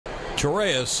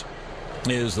Torreyes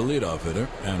is the leadoff hitter,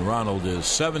 and Ronald is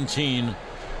 17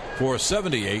 for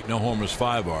 78, no homers,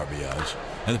 5 RBIs.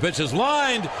 And the pitch is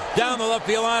lined down the left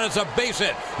field line. It's a base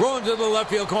hit. Rolling to the left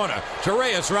field corner.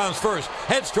 Torreyes rounds first,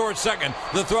 heads towards second.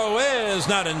 The throw is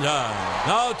not in time.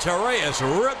 No, Torreyes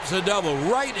rips a double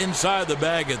right inside the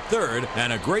bag at third,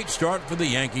 and a great start for the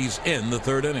Yankees in the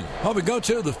third inning. Well, we go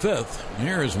to the fifth.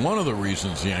 Here is one of the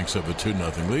reasons the Yanks have a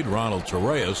 2-0 lead. Ronald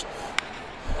Torreyes.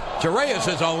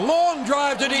 Torreyes is a long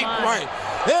drive to deep right.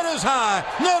 It is high,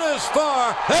 not as far.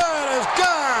 It is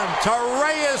gone.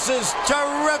 Torreyes is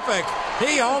terrific.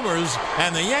 He homers,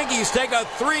 and the Yankees take a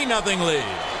 3-0 lead.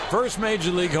 First major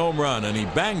league home run, and he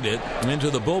banged it into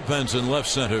the bullpens in left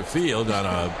center field on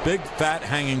a big, fat,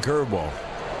 hanging curveball.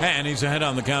 And he's ahead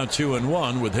on the count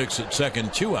 2-1 with Hicks at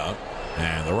second, 2 out.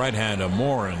 And the right-hander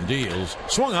Morin deals.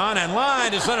 Swung on and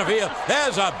line to center field.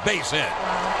 There's a base hit.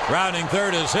 Rounding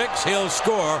third is Hicks. He'll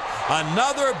score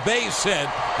another base hit.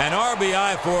 An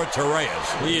RBI for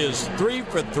Torreyes. He is 3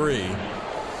 for 3.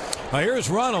 Now here's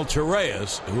Ronald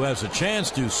Torreyes, who has a chance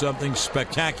to do something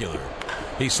spectacular.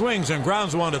 He swings and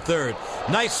grounds one to third.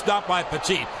 Nice stop by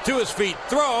Petit. To his feet.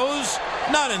 Throws.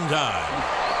 Not in time.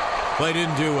 Well, he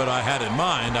didn't do what I had in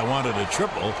mind. I wanted a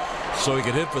triple so he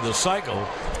could hit for the cycle.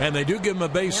 And they do give him a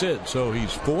base hit, so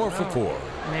he's 4 for 4.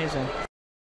 Amazing.